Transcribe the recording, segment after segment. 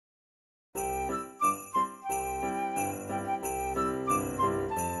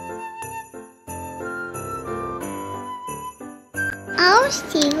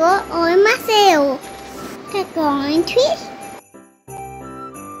아우시고 얼마세요? Going twist.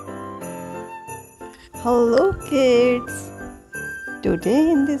 Hello kids! Today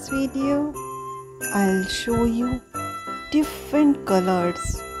in this video I'll show you different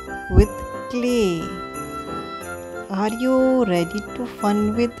colors with clay. Are you ready to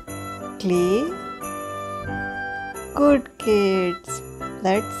fun with clay? Good kids!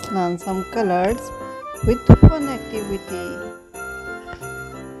 Let's learn some colors with fun activity.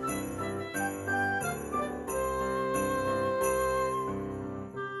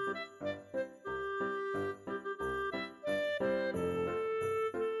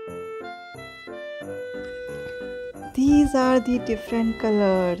 These are the different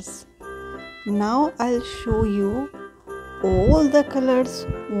colors. Now I'll show you all the colors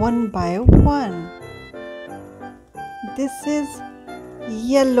one by one. This is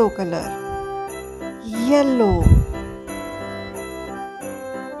yellow color. Yellow.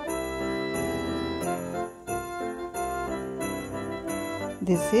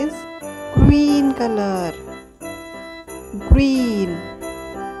 This is green color. Green.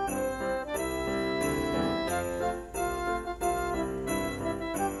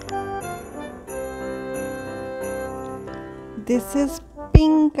 This is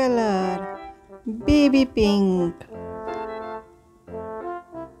pink color, baby pink.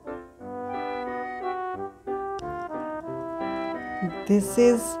 This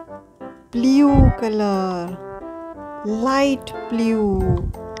is blue color, light blue.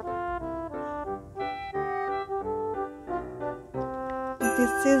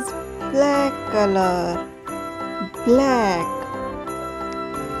 This is black color, black.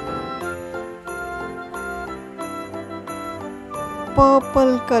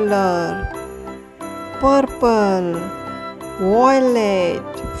 Purple color, purple, violet.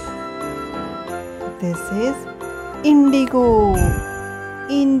 This is indigo,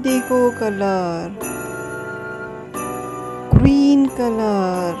 indigo color. Green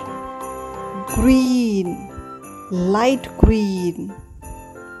color, green, light green.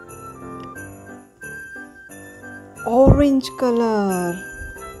 Orange color,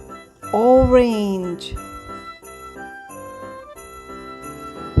 orange.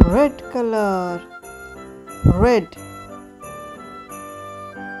 Red color, red.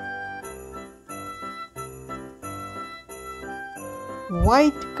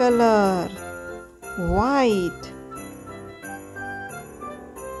 White color, white.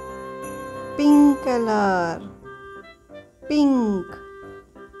 Pink color, pink.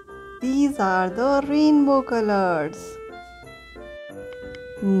 These are the rainbow colors.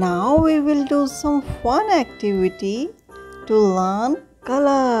 Now we will do some fun activity to learn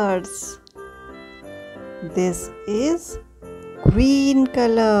colors. This is green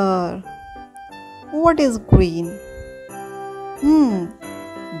color. What is green?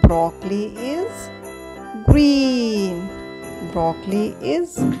 Broccoli is green. Broccoli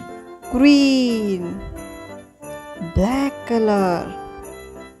is green. Black color.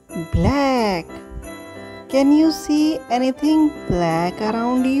 Black. Can you see anything black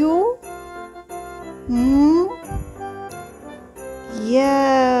around you?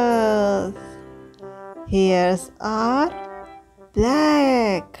 Yes, hairs are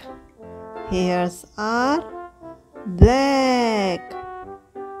black. Hairs are black.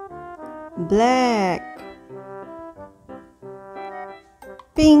 Black.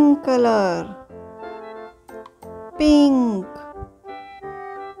 Pink color. Pink.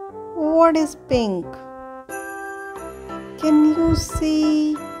 What is pink? Can you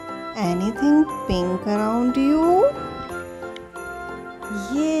see anything pink around you?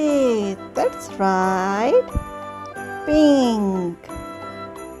 Yeah, that's right. Pink.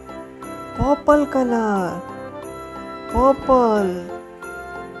 Purple color. Purple.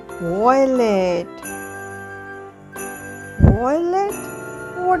 Violet. Violet?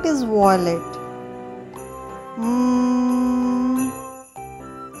 What is violet?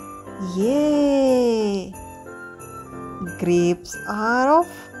 Yeah. Grapes are of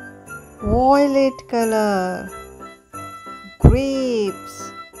violet color.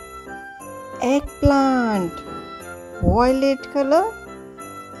 Grapes. Eggplant. Violet color.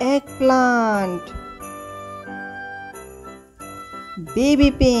 Eggplant.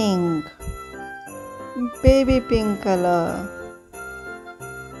 Baby pink. Baby pink color.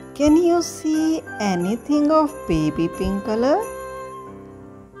 Can you see anything of baby pink color?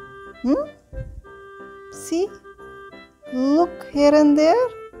 See? Look here and there.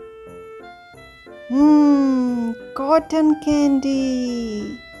 Cotton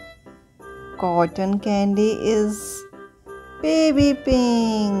candy. Cotton candy is baby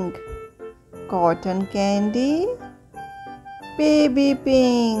pink. Cotton candy baby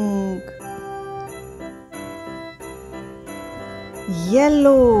pink,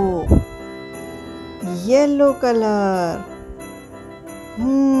 yellow, yellow color.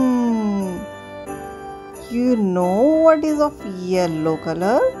 You know what is of yellow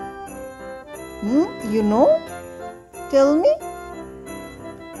color? You know? Tell me.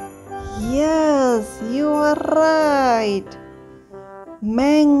 Yes, you are right.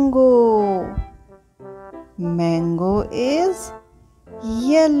 Mango. Mango is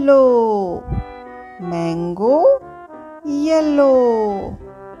yellow. Mango, yellow.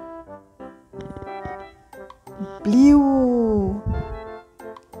 Blue.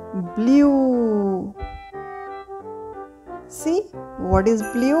 Blue. See, what is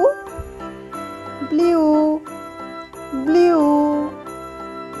blue? Blue. Blue.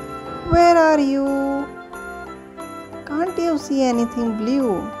 Where are you? Can't you see anything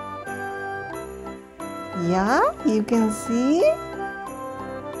blue? Yeah, you can see.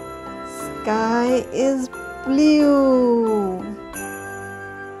 Sky is blue.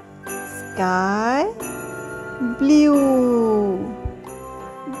 Sky blue.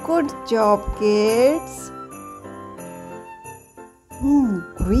 Good job, kids.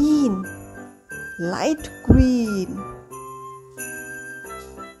 Green. Light green.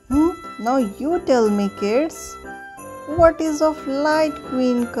 Now you tell me, kids, what is of light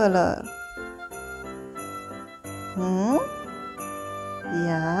green color?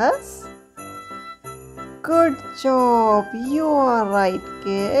 Yes? Good job. You are right,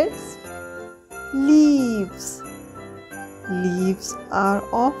 kids. Leaves. Leaves are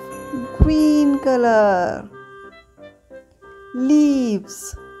of green color.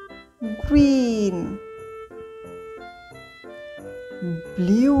 Leaves. Green.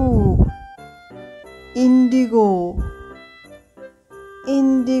 Blue. Indigo.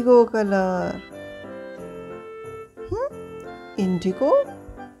 Indigo color. Indigo?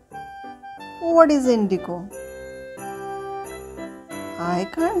 What is indigo? I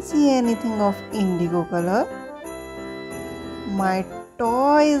can't see anything of indigo color. My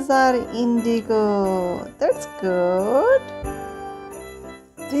toys are indigo. That's good.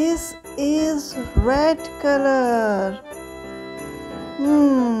 This is red color.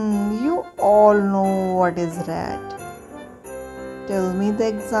 You all know what is red. Tell me the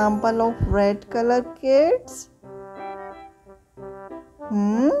example of red color, kids.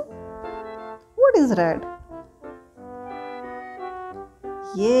 What is red?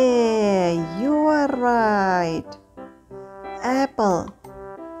 Yeah, you are right. Apple.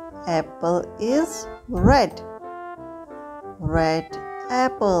 Apple is red. Red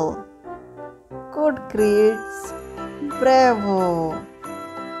apple. Good grades. Bravo.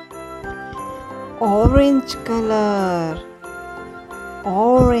 Orange color.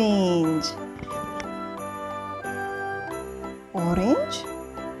 Orange. Orange?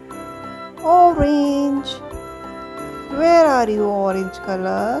 Orange. Where are you, orange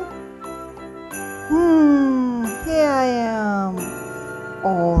color? Here I am.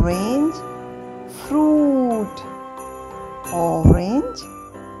 Orange fruit. Orange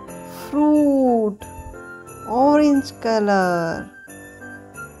fruit. Orange color.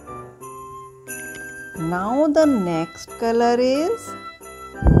 Now the next color is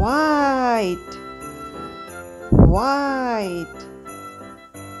white. White.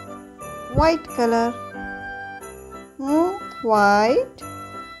 White color. White.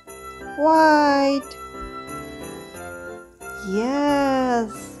 White.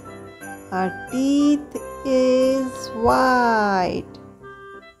 Yes. Our teeth is white.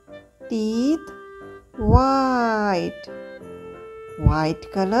 Teeth white.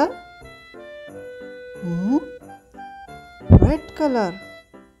 White color. Red color.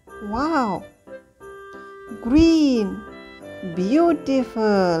 Wow. Green.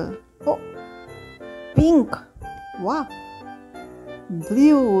 Beautiful. Oh, pink. Wow.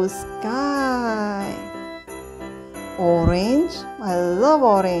 Blue sky. Orange. I love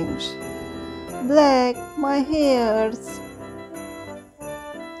orange. Black. My hairs.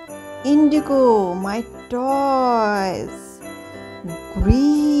 Indigo. My toys.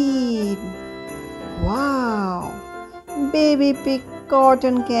 Green. Wow. Baby pig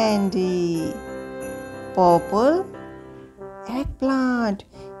cotton candy. Purple. Eggplant.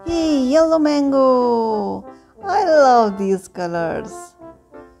 Hey, yellow mango. I love these colors.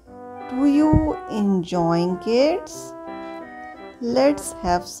 Do you enjoy, kids? Let's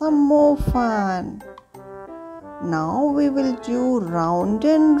have some more fun. Now we will do round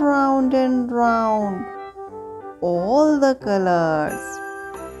and round and round all the colors.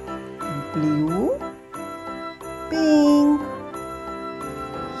 Blue, pink,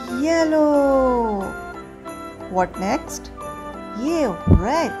 yellow. What next? Yeah,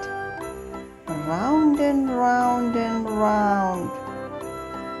 red. Round and round and round.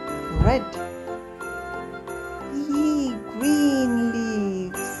 Red. Yeah, green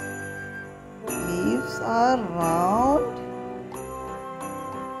leaves. Leaves are round.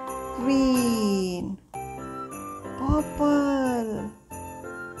 Green. Purple.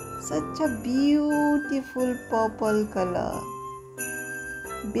 Such a beautiful purple color.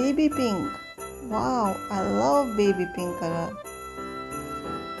 Baby pink. Wow, I love baby pink color.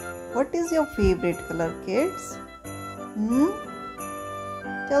 What is your favorite color, kids?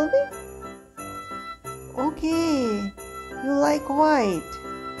 Tell me. Okay, you like white.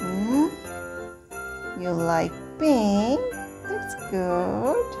 You like pink. That's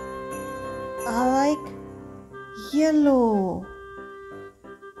good. I like yellow.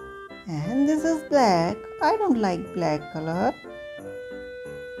 And this is black. I don't like black color.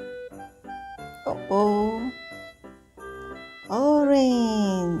 Oh,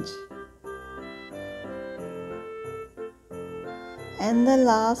 orange. And the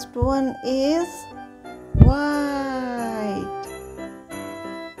last one is white.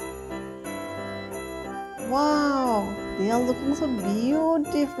 Wow, they are looking so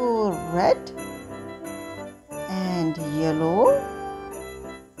beautiful. Red and yellow,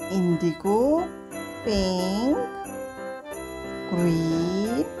 indigo, pink,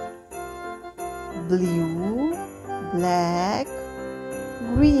 green, blue, black,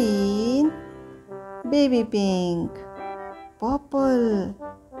 green, baby pink, purple,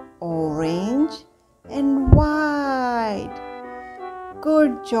 orange and white.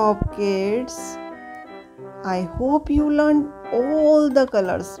 Good job, kids. I hope you learned all the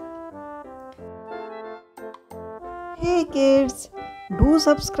colors. Hey kids, do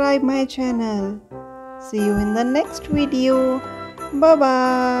subscribe my channel. See you in the next video. Bye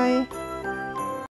bye.